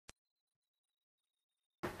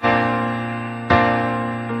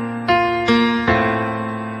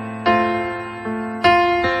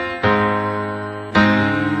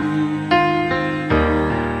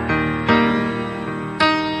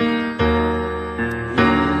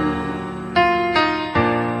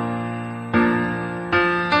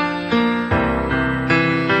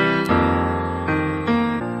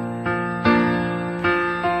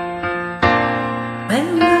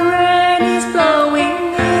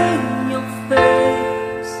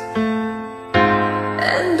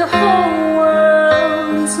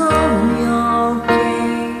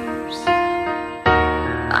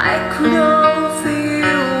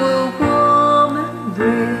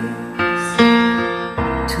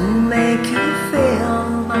to make you feel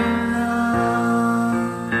my love.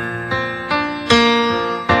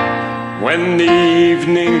 When the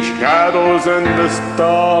evening shadows and the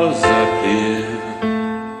stars appear,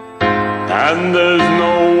 and there's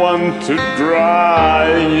no one to dry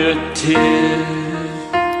your tears,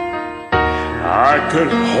 I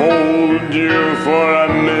could hold you for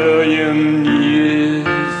 1,000,000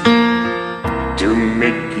 years to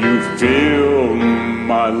make you feel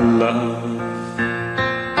my love.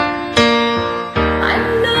 I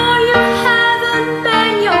know you haven't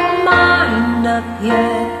made your mind up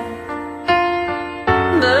yet,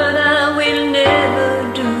 but I will never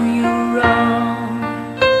do you wrong.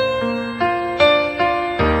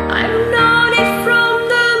 I've known it from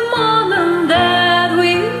the moment that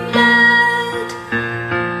we met.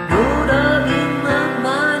 Put up in my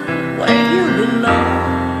mind where you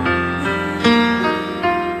belong.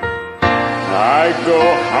 I go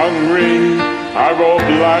hungry, I go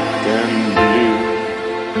black and blue,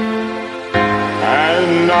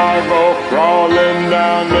 and I go crawling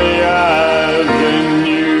down the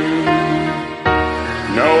avenue.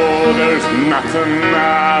 No, there's nothing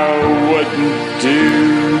I wouldn't do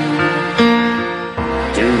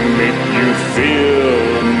to make you feel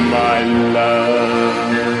my love.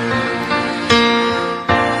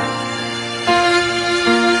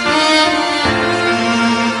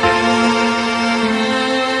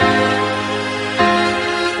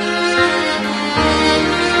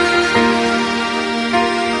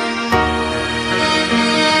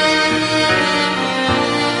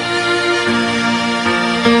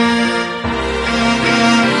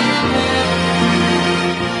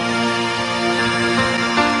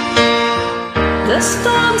 The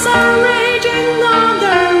storms are raging on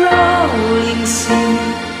the rolling sea,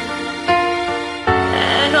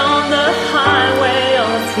 and on the highway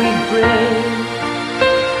of regret,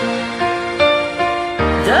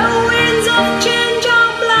 the winds of change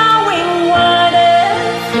are blowing wide and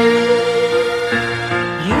free.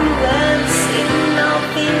 You have seen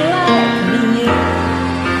nothing like me yet.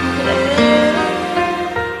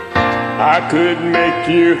 I could make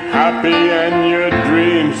you happy and your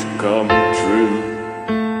dreams come true.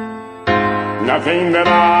 Nothing that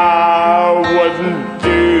I wouldn't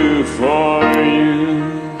do for you.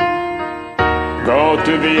 Go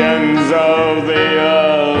to the ends of the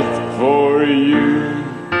earth for you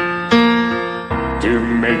to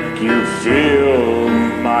make you feel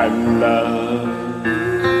my love.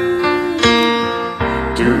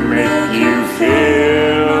 To make you feel